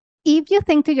If you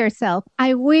think to yourself,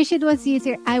 I wish it was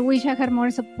easier, I wish I had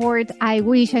more support, I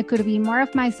wish I could be more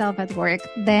of myself at work,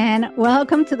 then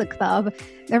welcome to the club.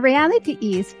 The reality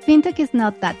is, fintech is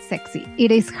not that sexy.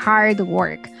 It is hard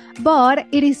work, but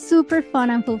it is super fun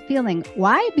and fulfilling.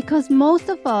 Why? Because most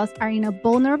of us are in a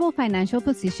vulnerable financial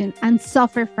position and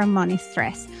suffer from money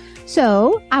stress.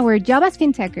 So, our job as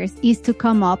fintechers is to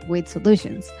come up with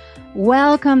solutions.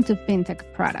 Welcome to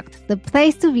FinTech Product, the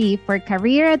place to be for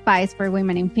career advice for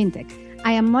women in FinTech.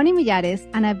 I am Moni Millares,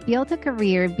 and I've built a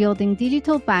career building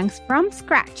digital banks from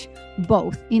scratch,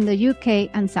 both in the UK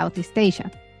and Southeast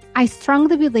Asia. I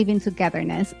strongly believe in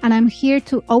togetherness, and I'm here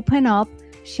to open up,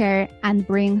 share, and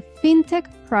bring FinTech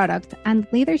product and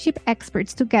leadership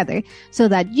experts together so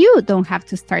that you don't have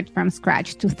to start from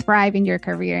scratch to thrive in your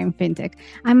career in fintech.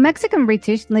 I'm Mexican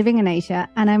British living in Asia,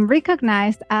 and I'm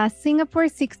recognized as Singapore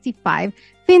 65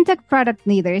 fintech product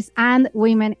leaders and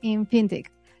women in fintech.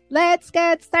 Let's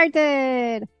get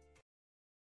started.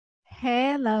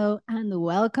 Hello and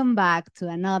welcome back to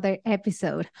another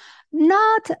episode.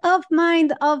 Not of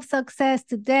Mind of Success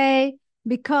today,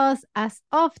 because as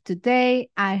of today,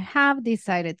 I have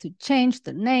decided to change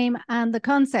the name and the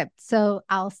concept. So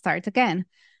I'll start again.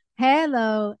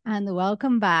 Hello and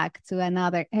welcome back to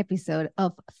another episode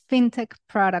of FinTech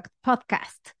Product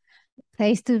Podcast,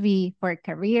 place to be for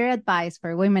career advice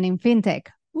for women in fintech.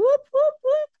 Whoop, whoop,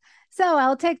 whoop. So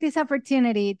I'll take this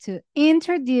opportunity to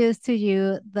introduce to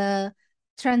you the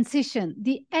transition,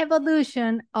 the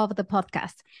evolution of the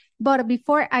podcast. But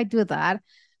before I do that,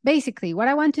 basically what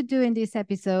I want to do in this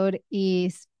episode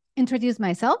is introduce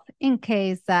myself in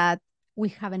case that we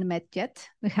haven't met yet.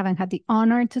 We haven't had the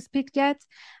honor to speak yet.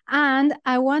 And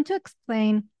I want to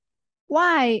explain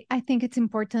why I think it's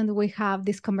important we have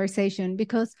this conversation,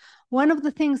 because one of the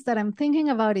things that I'm thinking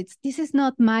about is this is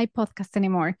not my podcast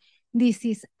anymore. This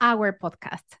is our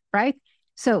podcast, right?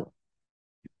 So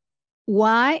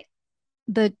why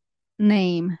the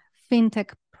name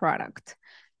FinTech Product?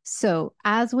 So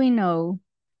as we know,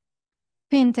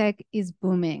 FinTech is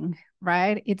booming,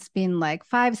 right? It's been like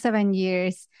 5-7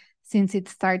 years since it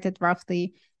started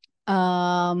roughly.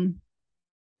 And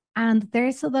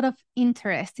there's a lot of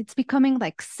interest. It's becoming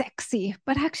like sexy,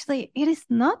 but actually it is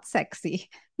not sexy.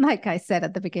 Like I said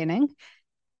at the beginning,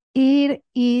 it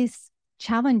is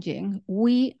challenging.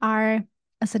 We are,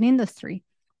 as an industry,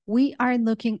 we are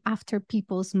looking after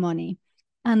people's money,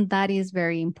 and that is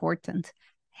very important.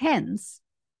 Hence,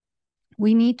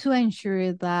 we need to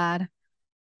ensure that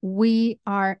we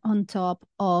are on top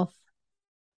of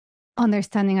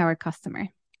understanding our customer,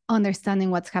 understanding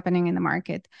what's happening in the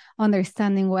market,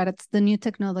 understanding what's the new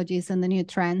technologies and the new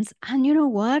trends. And you know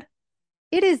what?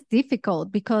 It is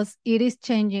difficult because it is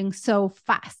changing so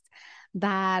fast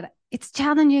that it's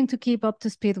challenging to keep up to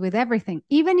speed with everything.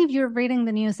 Even if you're reading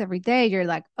the news every day, you're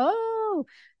like, oh,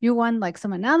 you want like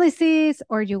some analysis,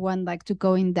 or you want like to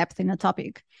go in depth in a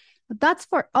topic. But that's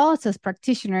for us as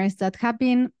practitioners that have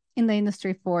been in the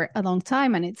industry for a long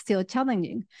time, and it's still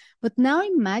challenging. But now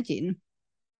imagine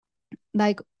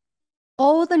like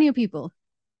all the new people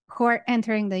who are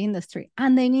entering the industry,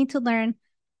 and they need to learn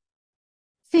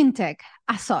fintech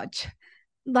as such,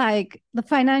 like the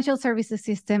financial services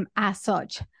system as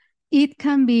such. It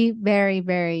can be very,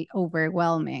 very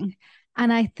overwhelming.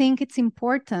 And I think it's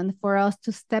important for us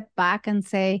to step back and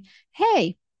say,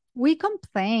 hey, we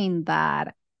complain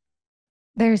that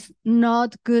there's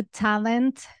not good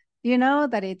talent,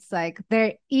 that it's like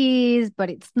there is, but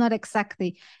it's not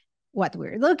exactly what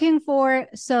we're looking for.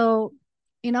 So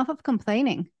enough of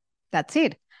complaining. That's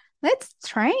it. Let's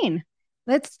train.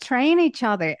 Let's train each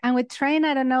other. And with train,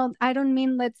 I don't know, I don't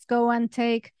mean let's go and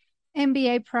take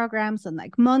MBA programs and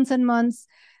like months and months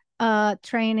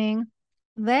training.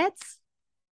 Let's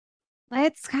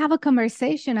have a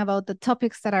conversation about the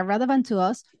topics that are relevant to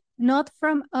us, not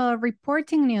from a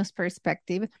reporting news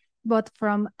perspective, but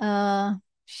from a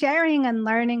sharing and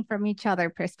learning from each other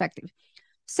perspective.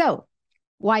 So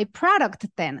why product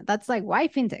then? That's like, why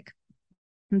fintech?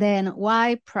 Then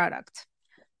why product?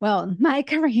 Well, my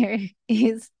career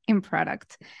is in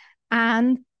product.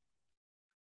 And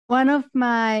one of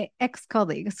my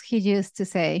ex-colleagues, he used to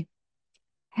say,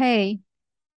 hey,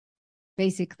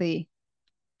 basically,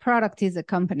 product is a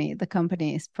company, the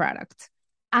company is product.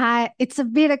 It's a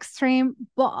bit extreme,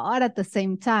 but at the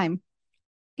same time,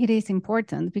 it is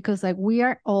important because like we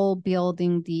are all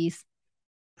building these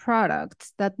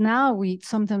products that now we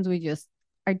just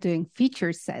are doing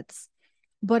feature sets.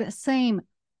 But same,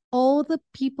 all the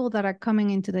people that are coming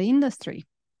into the industry,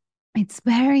 it's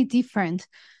very different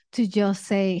to just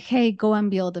say, hey, go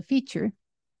and build a feature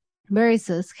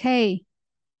versus, hey,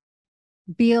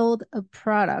 build a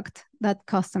product that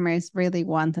customers really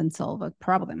want and solve a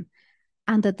problem.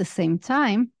 And at the same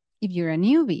time, if you're a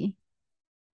newbie,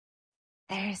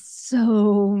 there's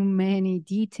so many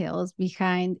details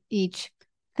behind each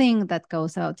thing that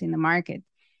goes out in the market.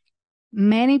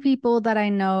 Many people that I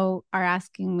know are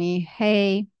asking me,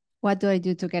 hey, what do I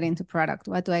do to get into product?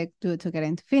 What do I do to get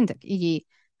into fintech? E.g.,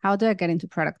 how do I get into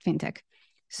product fintech?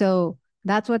 So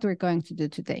that's what we're going to do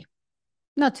today.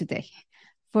 Not today,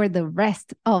 for the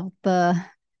rest of the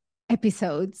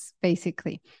episodes,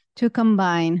 basically, to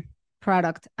combine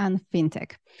product and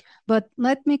fintech. But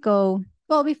let me go,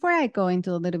 well, before I go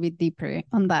into a little bit deeper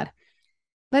on that,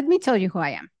 let me tell you who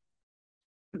I am.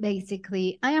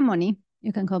 Basically, I am Moni.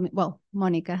 You can call me, well,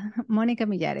 Monica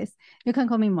Millares. You can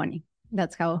call me Moni.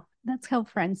 That's how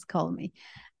friends call me.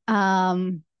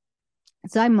 Um,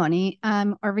 so I'm Moni.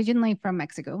 I'm originally from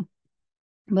Mexico,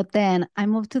 but then I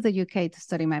moved to the UK to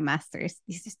study my master's.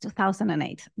 This is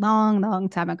 2008, long, long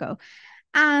time ago.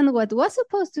 And what was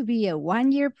supposed to be a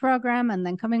 1 year program and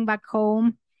then coming back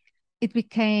home, it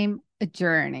became a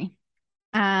journey.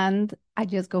 And I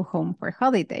just go home for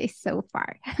holidays so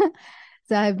far.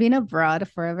 So I've been abroad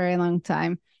for a very long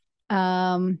time.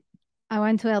 Um, I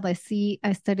went to LSE,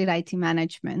 I studied IT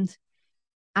management.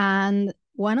 And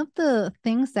one of the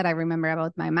things that I remember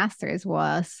about my master's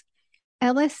was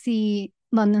LSE,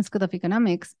 London School of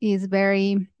Economics, is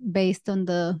very based on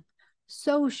the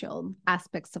social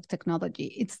aspects of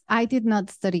technology. I did not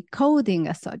study coding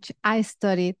as such. I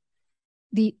studied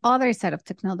the other side of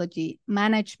technology,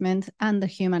 management and the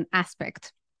human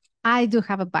aspect. I do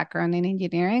have a background in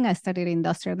engineering. I studied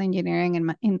industrial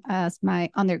engineering as my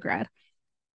undergrad.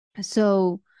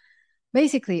 So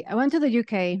basically, I went to the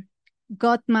UK,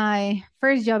 got my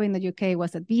first job in the UK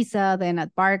was at Visa, then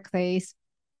at Barclays.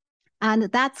 And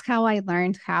that's how I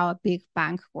learned how a big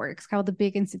bank works, how the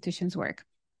big institutions work.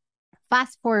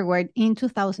 Fast forward in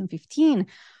 2015,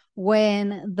 when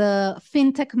the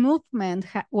FinTech movement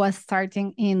was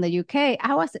starting in the UK,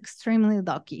 I was extremely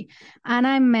lucky. And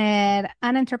I met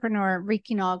an entrepreneur,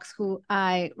 Ricky Knox, who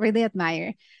I really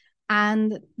admire.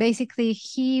 And basically,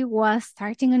 he was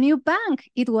starting a new bank.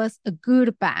 It was a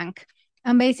good bank.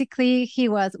 And basically,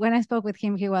 when I spoke with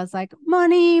him, he was like,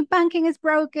 Money, banking is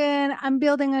broken. I'm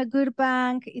building a good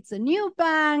bank. It's a new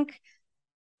bank.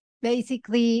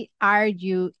 Basically, are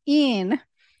you in?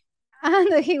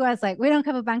 And he was like, we don't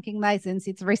have a banking license.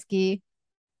 It's risky,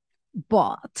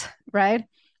 but, right?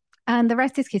 And the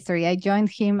rest is history. I joined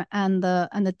him and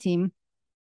the team.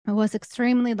 I was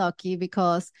extremely lucky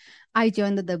because I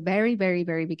joined at the very, very,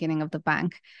 very beginning of the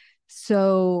bank.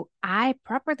 So I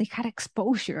properly had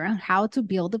exposure on how to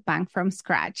build a bank from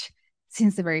scratch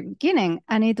since the very beginning.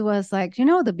 And it was like,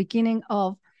 the beginning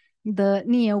of the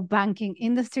neo banking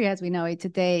industry as we know it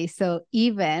today. So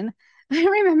even I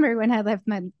remember when I left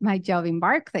my job in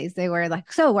Barclays, they were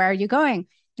like, so where are you going?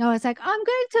 I was like, I'm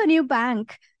going to a new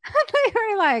bank. And they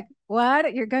were like,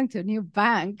 what? You're going to a new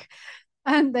bank?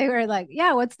 And they were like,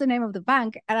 yeah, what's the name of the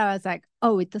bank? And I was like,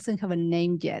 oh, it doesn't have a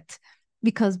name yet.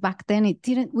 Because back then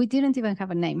we didn't even have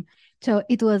a name. So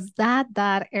it was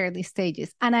that early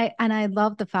stages. And I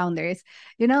love the founders.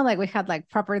 Like we had like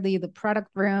properly the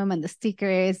product room and the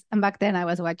stickers. And back then I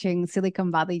was watching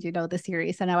Silicon Valley, the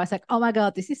series. And I was like, oh my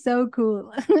God, this is so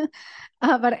cool.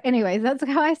 But anyways, that's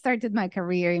how I started my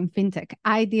career in fintech.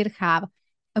 I did have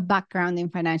a background in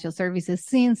financial services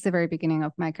since the very beginning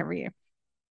of my career.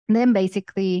 Then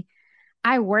basically,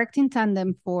 I worked in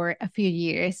tandem for a few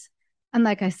years. And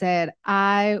like I said,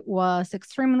 I was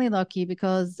extremely lucky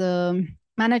because the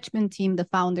management team, the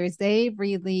founders, they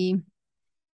really,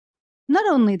 not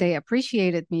only they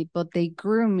appreciated me, but they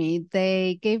grew me.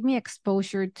 They gave me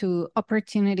exposure to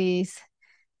opportunities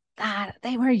that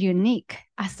they were unique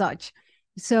as such.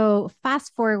 So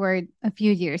fast forward a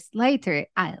few years later,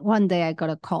 one day I got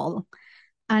a call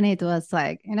and it was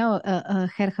like, a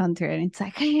headhunter. And it's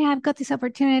like, hey, I've got this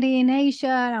opportunity in Asia.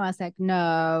 And I was like,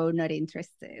 no, not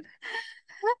interested.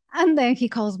 And then he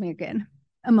calls me again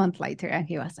a month later. And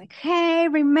he was like, hey,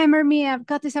 remember me? I've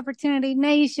got this opportunity in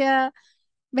Asia.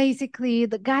 Basically,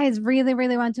 the guys really,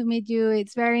 really want to meet you.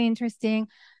 It's very interesting.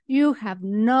 You have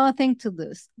nothing to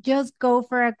lose. Just go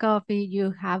for a coffee.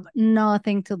 You have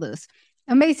nothing to lose.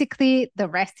 And basically, the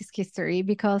rest is history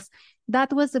because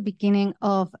that was the beginning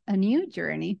of a new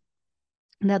journey.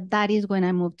 That is when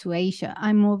I moved to Asia.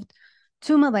 I moved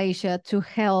to Malaysia to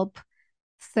help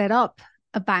set up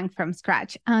a bank from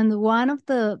scratch. And one of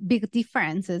the big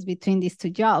differences between these two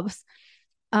jobs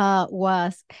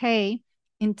was, hey,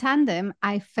 in tandem,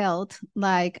 I felt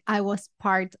like I was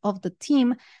part of the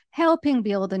team helping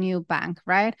build a new bank,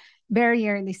 right? Very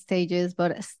early stages,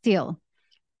 but still.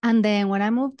 And then when I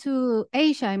moved to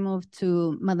Asia, I moved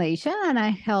to Malaysia and I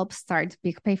helped start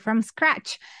Big Pay from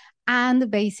scratch.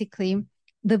 And basically,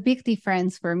 the big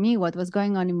difference for me, what was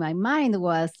going on in my mind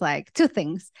was like two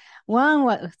things. One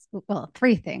was, well,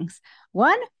 three things.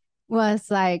 One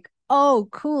was like, oh,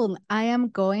 cool. I am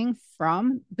going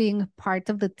from being part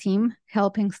of the team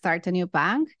helping start a new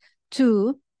bank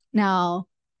to now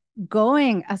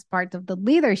going as part of the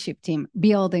leadership team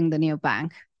building the new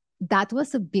bank. That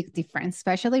was a big difference,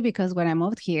 especially because when I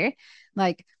moved here,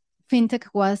 like fintech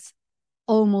was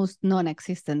almost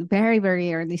non-existent, very,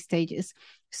 very early stages.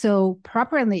 So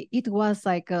properly, it was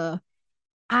like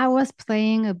I was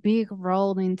playing a big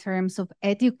role in terms of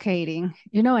educating,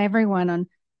 everyone on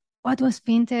what was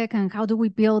fintech and how do we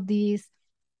build these.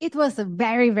 It was a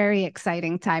very, very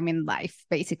exciting time in life,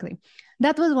 basically.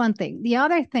 That was one thing. The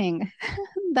other thing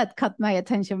that caught my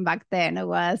attention back then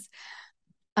was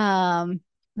the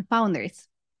founders.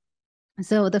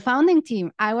 So the founding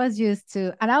team, I was used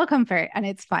to, and I'll compare, and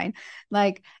it's fine.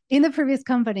 Like in the previous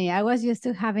company, I was used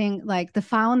to having like the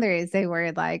founders, they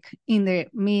were like in their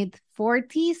mid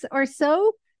 40s or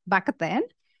so back then,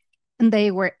 and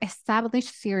they were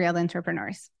established serial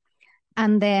entrepreneurs.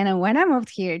 And then when I moved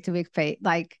here to Big Pay,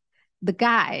 like the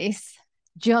guys,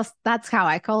 just that's how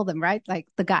I call them, right? Like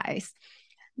the guys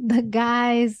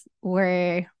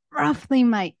were roughly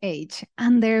my age.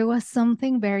 And there was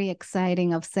something very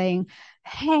exciting of saying,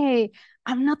 hey,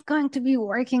 I'm not going to be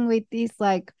working with these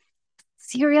like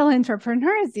serial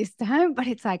entrepreneurs this time, but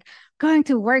it's like going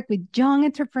to work with young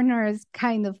entrepreneurs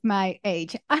kind of my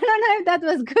age. I don't know if that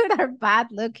was good or bad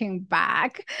looking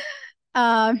back.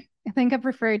 I think I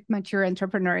preferred mature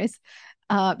entrepreneurs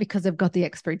because they've got the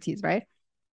expertise, right?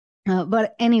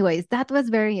 But anyways, that was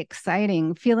very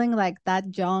exciting, feeling like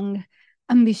that young,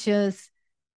 ambitious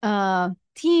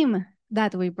team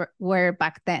that we were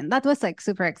back then. That was like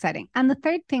super exciting. And the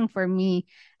third thing for me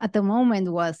at the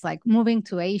moment was like moving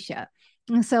to Asia.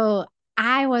 And so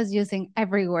I was using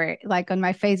everywhere, like on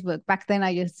my Facebook. Back then, I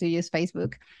used to use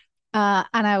Facebook. And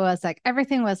I was like,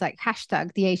 everything was like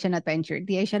hashtag the Asian adventure,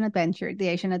 the Asian adventure, the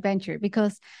Asian adventure,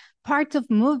 because part of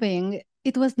moving,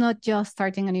 it was not just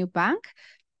starting a new bank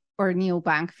or new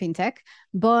bank fintech,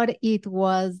 but it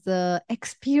was the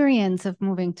experience of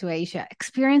moving to Asia,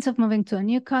 experience of moving to a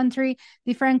new country,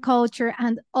 different culture.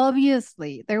 And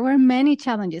obviously, there were many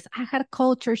challenges. I had a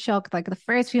culture shock like the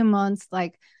first few months,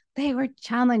 like they were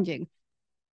challenging.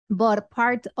 But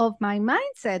part of my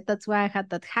mindset, that's why I had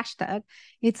that hashtag,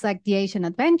 it's like the Asian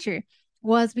adventure,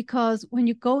 was because when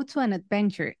you go to an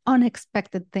adventure,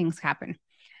 unexpected things happen.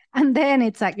 And then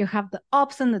it's like you have the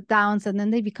ups and the downs, and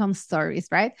then they become stories,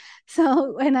 right?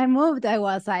 So when I moved, I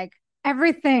was like,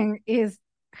 everything is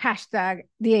hashtag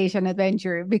the Asian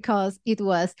adventure because it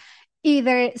was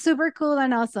either super cool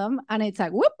and awesome, and it's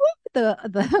like whoop whoop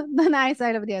the nice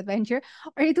side of the adventure,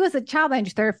 or it was a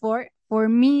challenge. Therefore, for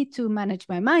me to manage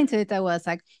my mindset, I was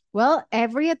like, well,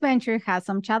 every adventure has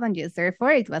some challenges.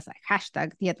 Therefore, it was like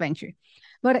hashtag the adventure.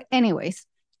 But anyways,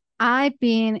 I've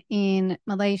been in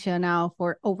Malaysia now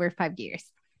for over 5 years.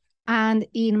 And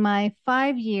in my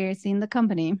 5 years in the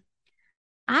company,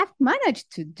 I've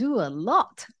managed to do a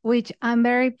lot, which I'm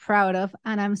very proud of.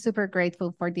 And I'm super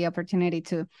grateful for the opportunity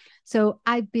to. So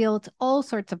I built all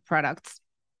sorts of products.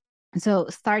 So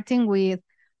starting with,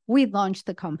 we launched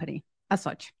the company as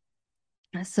such.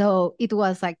 So it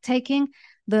was like taking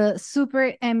the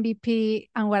super MVP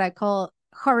and what I call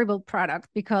horrible product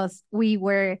because we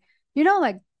were,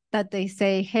 like that they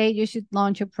say, hey, you should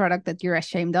launch a product that you're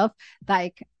ashamed of.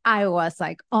 Like I was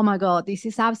like, oh my God, this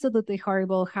is absolutely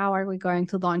horrible. How are we going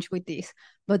to launch with this?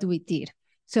 But we did.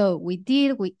 So we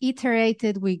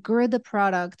iterated, we grew the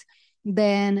product.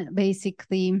 Then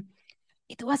basically,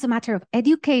 it was a matter of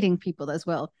educating people as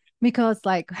well because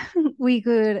like we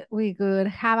could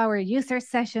have our user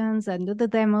sessions and do the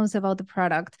demos about the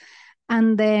product,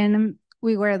 and then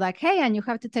we were like, hey, and you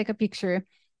have to take a picture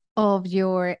of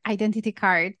your identity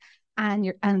card and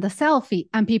the selfie,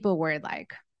 and people were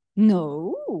like,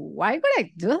 no, why would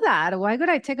I do that? Why would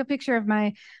I take a picture of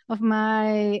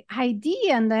my ID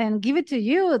and then give it to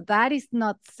you? That is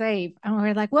not safe. And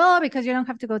we're like, well, because you don't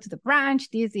have to go to the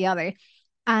branch, this, the other.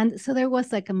 And so there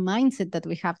was like a mindset that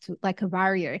we have to, like a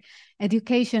barrier,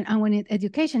 education. And when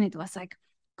education, it was like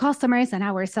customers and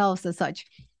ourselves as such.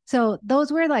 So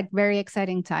those were like very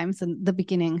exciting times in the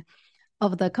beginning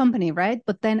of the company, right?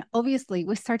 But then obviously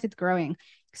we started growing.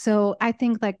 So I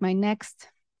think like my next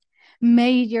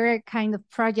major kind of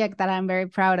project that I'm very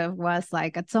proud of was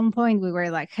like at some point we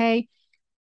were like, hey,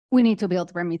 we need to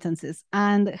build remittances.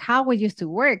 And how we used to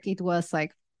work, it was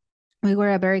like we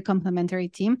were a very complementary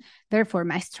team. Therefore,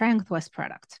 my strength was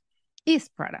product, is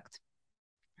product.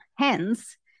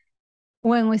 Hence,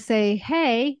 when we say,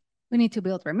 hey, we need to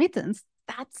build remittance,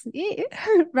 that's it,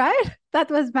 right? That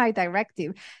was my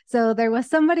directive. So there was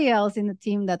somebody else in the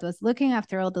team that was looking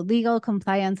after all the legal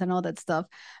compliance and all that stuff.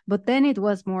 But then it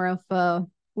was more of a,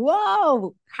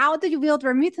 whoa, how do you build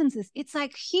remittances? It's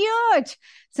like huge.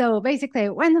 So basically, I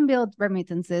went and built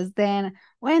remittances, then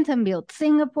went and built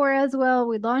Singapore as well.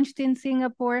 We launched in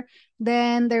Singapore.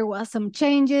 Then there was some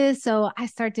changes. So I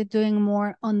started doing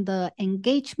more on the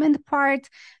engagement part,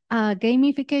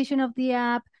 gamification of the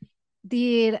app.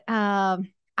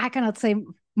 I cannot say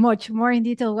much more in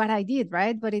detail what I did,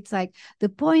 right? But it's like the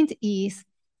point is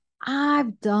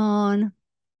I've done,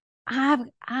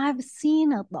 I've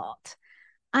seen a lot.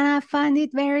 And I find it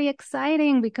very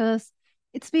exciting because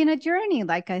it's been a journey,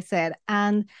 like I said,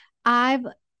 and I've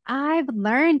I've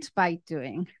learned by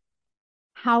doing.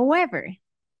 However,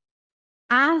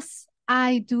 as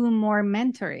I do more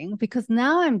mentoring, because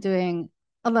now I'm doing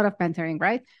a lot of mentoring,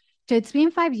 right? So it's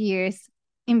been 5 years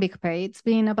in Big Pay. It's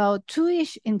been about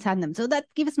two-ish in tandem. So that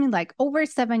gives me like over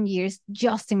 7 years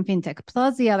just in fintech,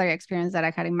 plus the other experience that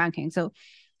I had in banking. So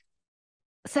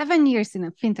 7 years in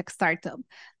a fintech startup,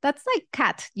 that's like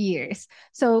cat years.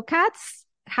 So cats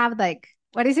have like,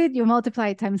 what is it? You multiply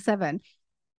it times 7.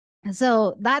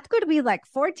 So that could be like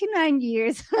 49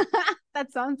 years.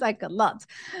 That sounds like a lot.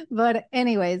 But,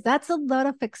 anyways, that's a lot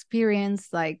of experience,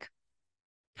 like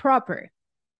proper,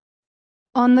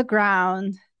 on the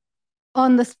ground,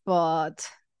 on the spot,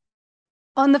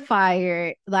 on the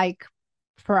fire, like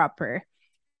proper.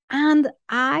 And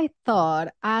I thought,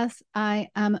 as I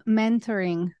am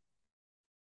mentoring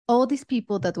all these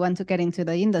people that want to get into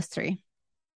the industry,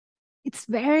 it's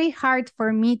very hard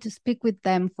for me to speak with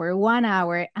them for 1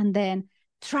 hour and then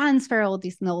transfer all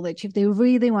this knowledge if they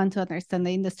really want to understand the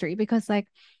industry. Because, like,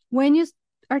 when you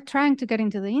are trying to get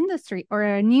into the industry or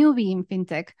a newbie in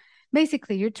fintech,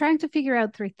 basically you're trying to figure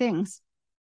out three things.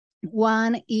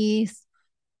 One is,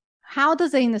 how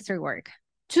does the industry work?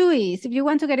 Two is, if you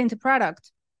want to get into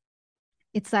product,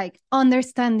 it's like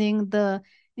understanding the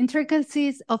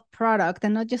intricacies of product,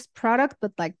 and not just product,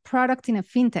 but like product in a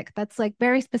fintech. That's like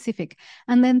very specific.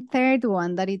 And then third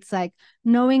one, that it's like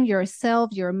knowing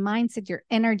yourself, your mindset, your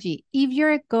energy. If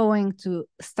you're going to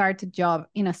start a job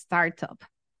in a startup,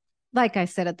 like I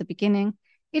said at the beginning,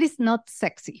 it is not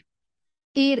sexy.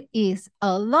 It is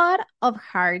a lot of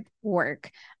hard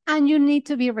work, and you need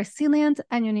to be resilient,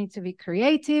 and you need to be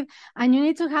creative, and you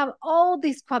need to have all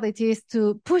these qualities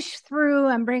to push through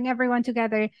and bring everyone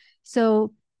together.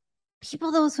 So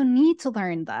people also need to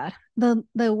learn that, the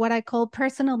what I call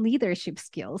personal leadership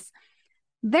skills.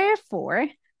 Therefore,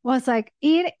 was like,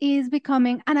 it is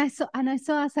becoming, and I saw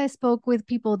as I spoke with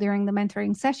people during the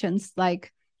mentoring sessions,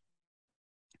 like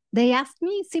they asked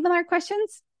me similar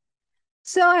questions.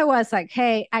 So I was like,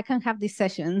 hey, I can have these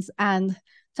sessions and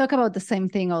talk about the same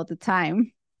thing all the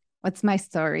time. What's my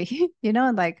story?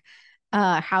 Like,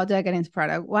 how do I get into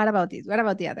product? What about this? What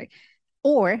about the other?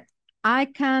 Or I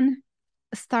can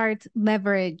start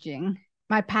leveraging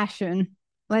my passion.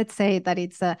 Let's say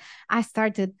that I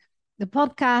started the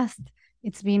podcast.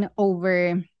 It's been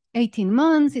over 18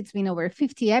 months. It's been over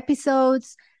 50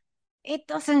 episodes. It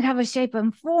doesn't have a shape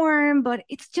and form, but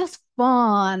it's just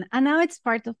fun. And now it's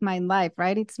part of my life,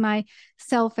 right? It's my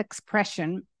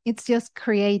self-expression. It's just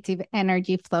creative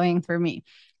energy flowing through me.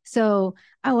 So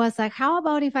I was like, how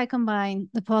about if I combine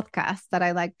the podcast that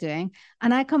I like doing,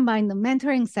 and I combine the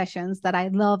mentoring sessions that I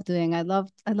love doing. I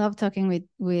love talking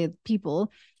with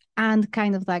people and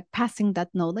kind of like passing that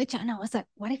knowledge. And I was like,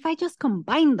 what if I just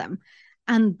combine them?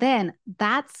 And then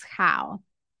that's how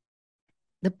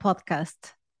the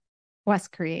podcast was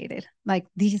created, like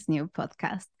this new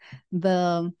podcast,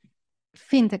 the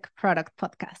FinTech Product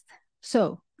Podcast.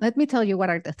 So let me tell you what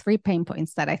are the 3 pain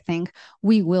points that I think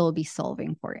we will be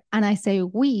solving for. And I say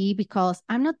we because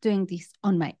I'm not doing this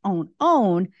on my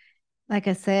own. Like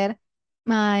I said,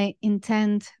 my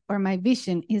intent or my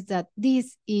vision is that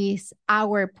this is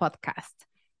our podcast,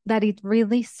 that it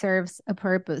really serves a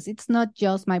purpose. It's not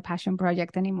just my passion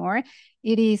project anymore.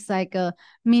 It is like a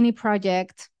mini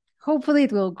project. Hopefully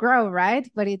it will grow, right?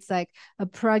 But it's like a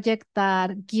project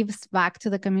that gives back to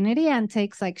the community and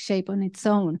takes like shape on its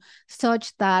own,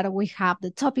 such that we have the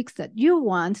topics that you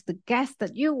want, the guests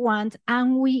that you want,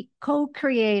 and we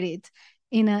co-create it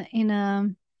in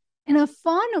a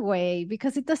fun way,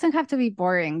 because it doesn't have to be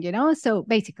boring, So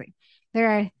basically,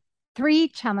 there are 3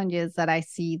 challenges that I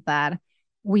see that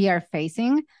we are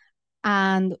facing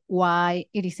and why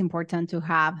it is important to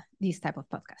have this type of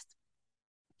podcast.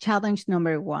 Challenge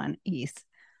number 1 is,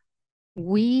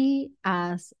 we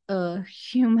as a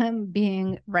human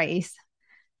being race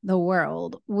the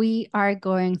world, we are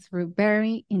going through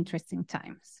very interesting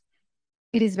times.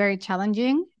 It is very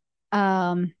challenging.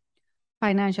 Um,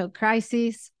 Financial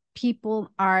crisis, people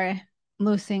are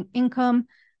losing income,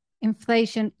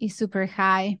 inflation is super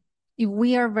high. If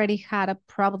we already had a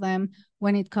problem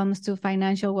when it comes to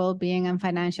financial well-being and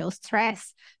financial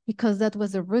stress, because that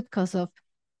was the root cause of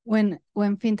when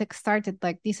fintech started,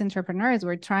 like these entrepreneurs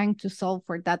were trying to solve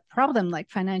for that problem,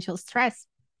 like financial stress.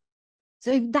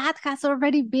 So if that has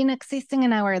already been existing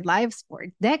in our lives for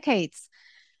decades,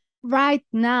 right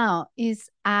now is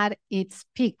at its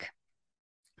peak.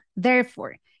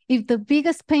 Therefore, if the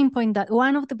biggest pain point that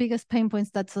one of the biggest pain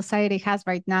points that society has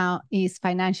right now is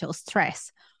financial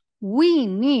stress, we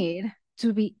need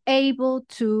to be able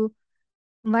to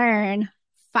learn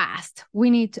fast. We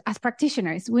need to, as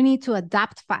practitioners, we need to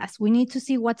adapt fast. We need to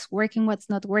see what's working, what's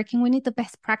not working. We need the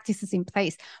best practices in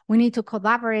place. We need to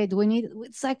collaborate.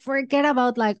 It's like, forget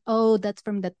about like, oh, that's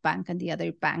from that bank and the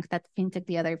other bank, that fintech,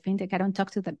 the other fintech. I don't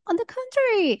talk to them. On the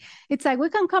contrary, it's like we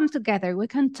can come together, we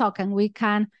can talk, and we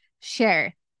can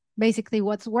share basically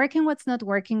what's working, what's not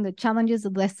working, the challenges, the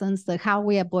lessons, the how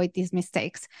we avoid these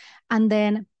mistakes. And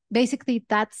then basically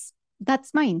that's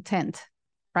my intent,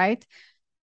 right?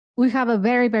 We have a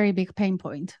very, very big pain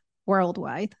point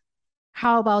worldwide.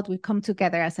 How about we come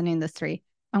together as an industry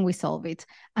and we solve it?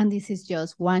 And this is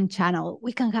just one channel.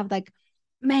 We can have like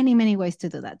many, many ways to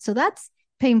do that. So that's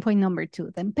pain point number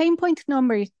two. Then pain point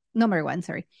number one,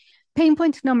 sorry. Pain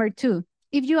point number two,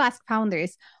 if you ask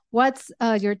founders, what's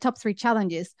your top three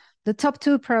challenges? The top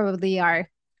two probably are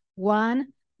one,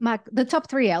 the top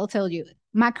three, I'll tell you,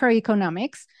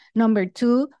 macroeconomics. Number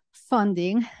two,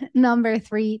 funding. Number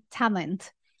three,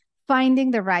 talent.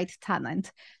 Finding the right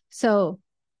talent. So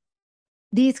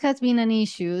this has been an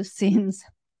issue since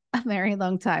a very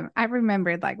long time. I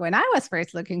remember like when I was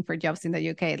first looking for jobs in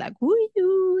the UK, like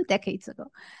woo, decades ago.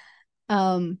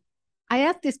 I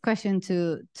asked this question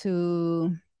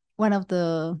to one of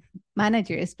the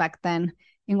managers back then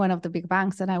in one of the big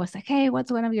banks, and I was like, hey,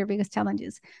 what's one of your biggest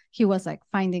challenges? He was like,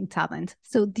 finding talent.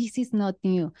 So this is not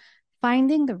new.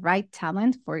 Finding the right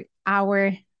talent for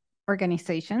our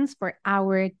organizations, for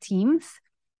our teams,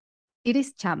 it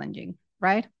is challenging,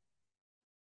 right?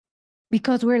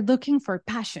 Because we're looking for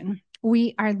passion.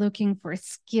 We are looking for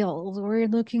skills. We're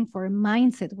looking for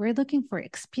mindset. We're looking for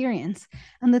experience.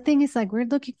 And the thing is, like, we're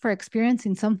looking for experience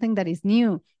in something that is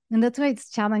new. And that's why it's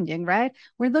challenging, right?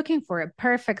 We're looking for a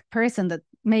perfect person that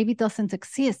maybe doesn't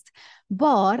exist.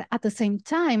 But at the same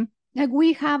time, like,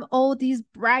 we have all these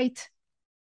bright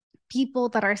people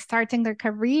that are starting their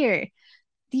career.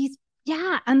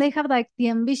 And they have like the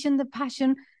ambition, the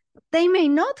passion. They may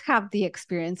not have the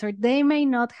experience, or they may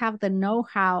not have the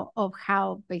know-how of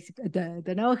how basically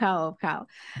the know-how of how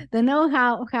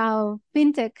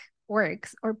fintech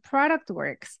works or product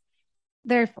works.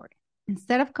 Therefore,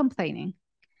 instead of complaining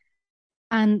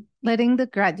and letting the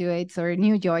graduates or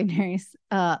new joiners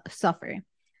suffer,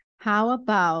 how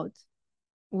about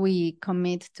we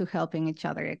commit to helping each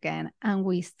other again, and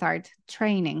we start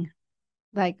training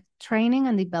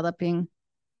and developing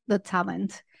the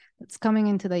talent that's coming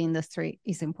into the industry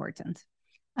is important.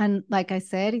 And like I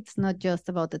said, it's not just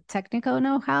about the technical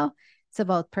know-how, it's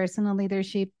about personal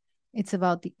leadership. It's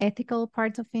about the ethical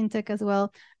parts of fintech as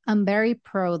well. I'm very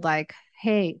pro, like,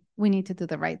 hey, we need to do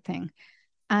the right thing.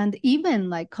 And even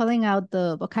like calling out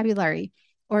the vocabulary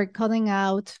or calling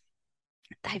out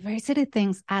diversity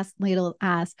things as little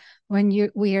as when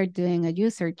we are doing a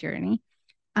user journey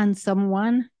and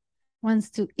someone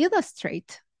wants to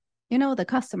illustrate, the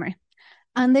customer.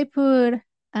 And they put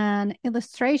an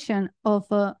illustration of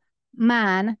a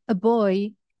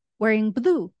boy wearing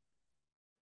blue.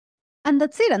 And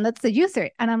that's it. And that's the user.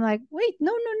 And I'm like, wait,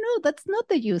 no, that's not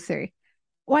the user.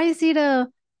 Why is it a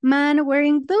man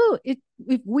wearing blue?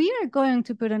 If we are going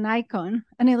to put an icon,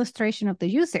 an illustration of the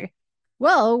user,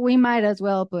 well, we might as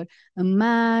well put a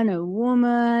man, a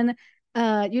woman,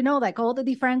 like all the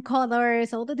different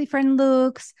colors, all the different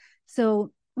looks.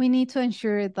 So we need to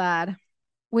ensure that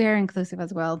we are inclusive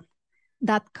as well.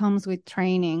 That comes with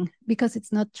training, because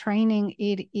it's not training,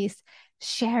 it is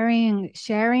sharing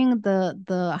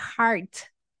the heart.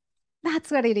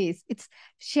 That's what it is. It's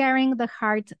sharing the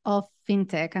heart of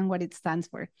fintech and what it stands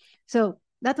for. So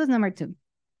that was number two.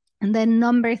 And then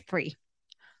number three,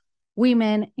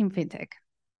 women in fintech.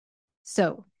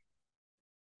 So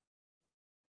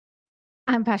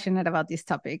I'm passionate about this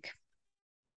topic.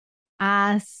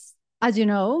 As you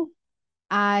know,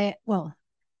 I'll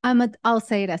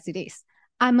say it as it is.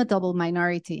 I'm a double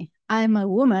minority. I'm a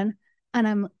woman and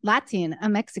I'm Latin,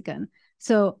 I'm Mexican.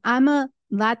 So I'm a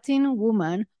Latin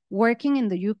woman working in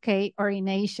the UK or in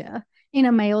Asia in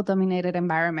a male dominated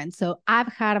environment. So I've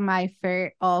had my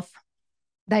fair of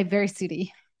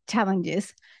diversity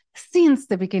challenges since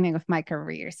the beginning of my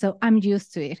career. So I'm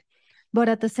used to it. But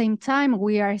at the same time,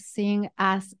 we are seeing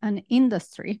as an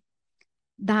industry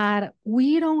that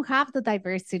we don't have the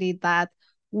diversity that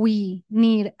we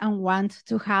need and want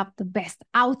to have the best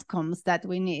outcomes that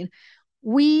we need.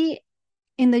 We,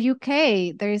 in the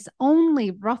UK, there's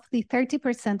only roughly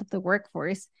 30% of the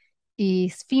workforce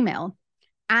is female.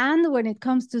 And when it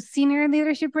comes to senior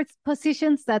leadership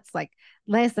positions, that's like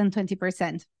less than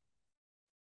 20%.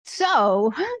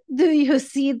 So, do you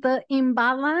see the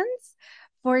imbalance?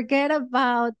 Forget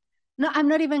about, no, I'm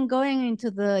not even going into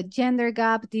the gender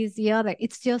gap, this, the other.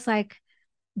 It's just like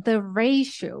the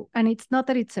ratio. And it's not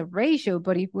that it's a ratio,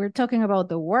 but if we're talking about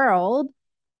the world,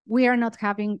 we are not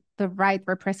having the right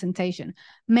representation.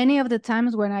 Many of the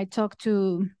times when I talk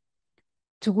to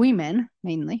women,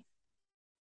 mainly,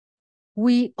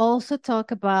 we also talk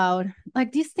about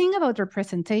like this thing about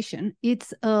representation.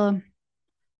 It's a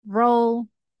role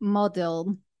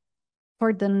model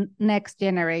for the next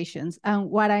generations. And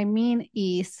what I mean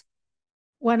is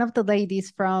one of the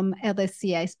ladies from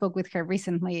LSC, I spoke with her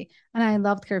recently, and I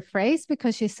loved her phrase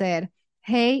because she said,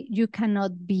 hey, you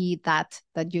cannot be that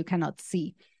you cannot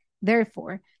see.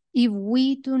 Therefore, if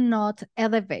we do not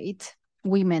elevate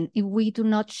women, if we do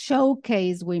not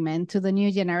showcase women to the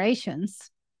new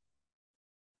generations,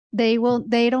 they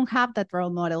don't have that role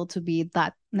model to be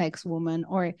that next woman.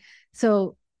 Or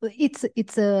so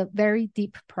it's a very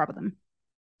deep problem.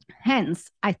 Hence,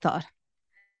 I thought,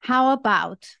 how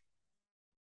about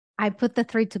I put the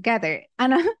three together?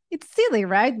 And it's silly,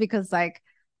 right? Because like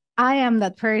I am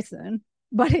that person,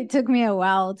 but it took me a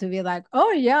while to be like,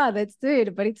 oh yeah, let's do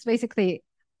it. But it's basically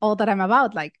all that I'm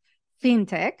about, like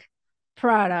fintech,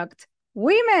 product,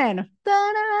 women.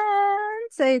 Ta-da!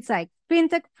 So it's like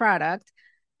fintech product,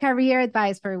 career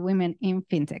advice for women in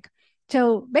fintech.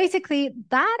 So basically,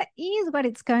 that is what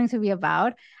it's going to be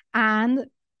about. And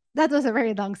that was a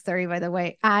very long story, by the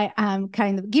way. I am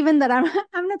kind of, given that I'm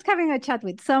I'm not having a chat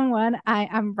with someone, I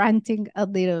am ranting a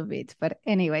little bit. But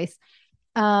anyways,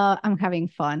 I'm having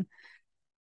fun.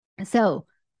 So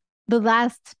the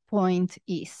last point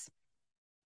is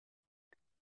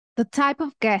the type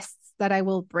of guests that I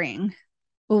will bring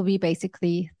will be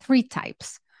basically three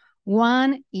types.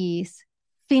 One is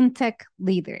fintech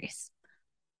leaders.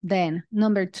 Then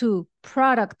number two,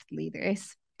 product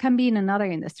leaders, can be in another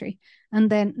industry. And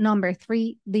then number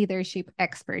three, leadership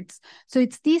experts. So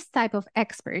it's these type of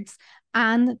experts.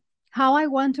 And how I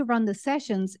want to run the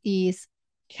sessions is,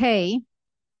 hey,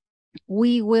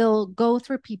 we will go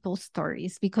through people's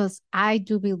stories because I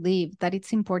do believe that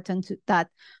it's important that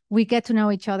we get to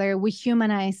know each other. We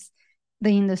humanize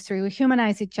the industry. We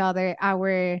humanize each other,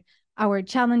 our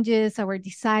challenges, our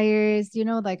desires,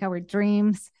 like our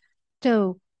dreams.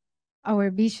 So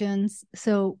our visions.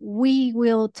 So we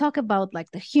will talk about like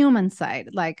the human side,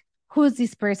 like who's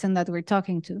this person that we're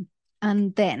talking to.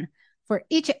 And then for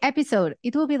each episode,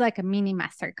 it will be like a mini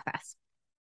masterclass.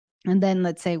 And then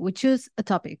let's say we choose a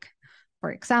topic.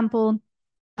 For example,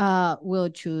 we'll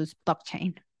choose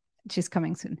blockchain, which is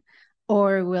coming soon.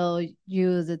 Or we'll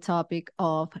use the topic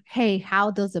of, hey,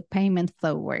 how does a payment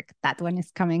flow work? That one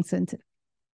is coming soon too.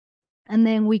 And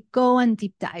then we go and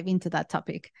deep dive into that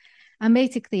topic. And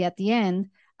basically at the end,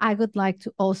 I would like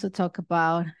to also talk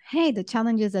about, hey, the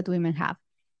challenges that women have.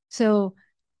 So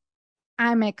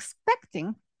I'm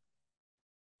expecting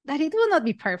that it will not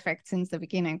be perfect since the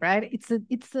beginning, right? It's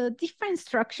a different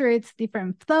structure, it's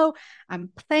different flow. I'm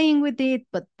playing with it,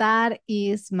 but that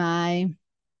is my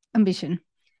ambition.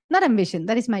 Not ambition,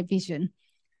 that is my vision.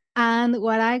 And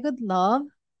what I would love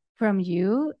from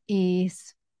you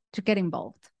is to get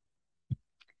involved.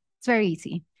 It's very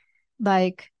easy.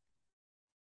 Like,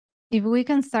 if we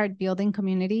can start building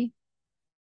community,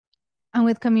 and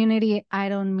with community, I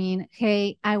don't mean,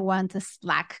 hey, I want a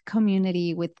Slack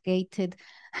community with gated,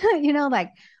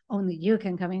 like only you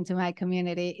can come into my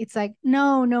community. It's like,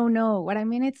 no, no, no. What I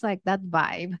mean, it's like that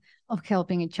vibe of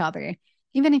helping each other,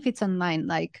 even if it's online.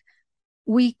 Like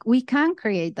we can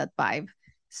create that vibe.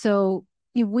 So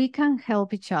if we can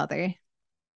help each other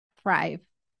thrive,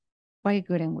 why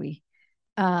couldn't we?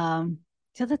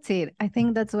 So that's it. I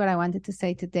think that's what I wanted to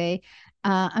say today.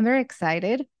 I'm very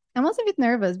excited. I'm also a bit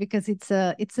nervous because it's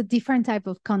a different type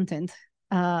of content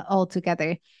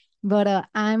altogether. But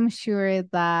I'm sure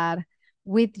that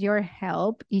with your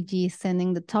help, e.g.,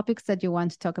 sending the topics that you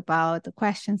want to talk about, the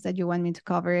questions that you want me to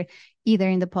cover, either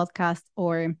in the podcast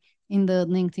or in the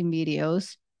LinkedIn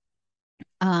videos,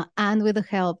 and with the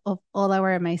help of all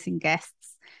our amazing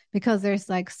guests, because there's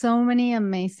like so many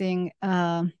amazing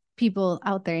people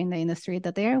out there in the industry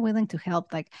that they are willing to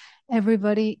help. Like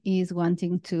everybody is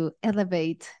wanting to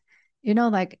elevate,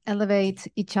 like elevate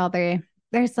each other.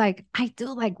 There's like, I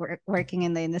do like working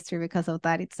in the industry because of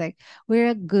that. It's like, we're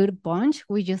a good bunch.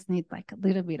 We just need like a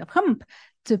little bit of hump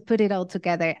to put it all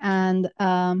together. And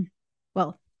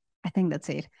well, I think that's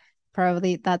it.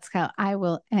 Probably that's how I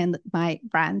will end my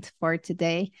rant for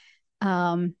today.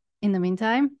 In the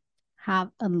meantime, have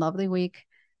a lovely week.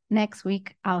 Next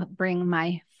week, I'll bring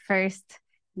my first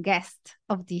guest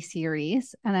of this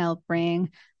series, and I'll bring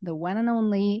the one and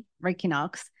only Ricky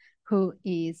Knox, who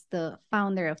is the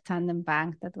founder of Tandem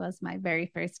Bank. That was my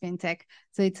very first fintech.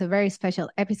 So it's a very special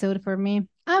episode for me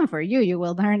and for you. You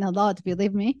will learn a lot,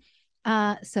 believe me.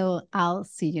 So I'll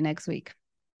see you next week.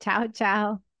 Ciao,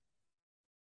 ciao.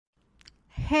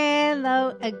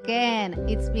 Hello again.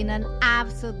 It's been an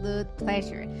absolute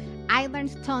pleasure. I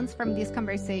learned tons from this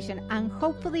conversation, and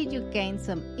hopefully you gained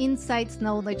some insights,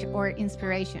 knowledge, or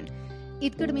inspiration.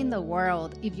 It could mean the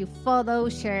world if you follow,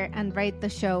 share, and rate the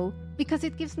show, because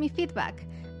it gives me feedback.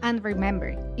 And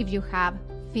remember, if you have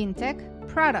fintech,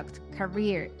 product,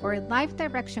 career, or life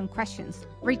direction questions,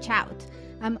 reach out.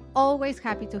 I'm always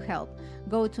happy to help.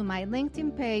 Go to my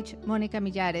LinkedIn page, Monica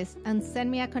Millares, and send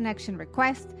me a connection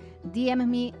request, DM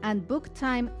me, and book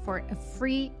time for a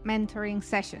free mentoring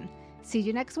session. See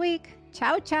you next week.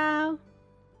 Ciao, ciao.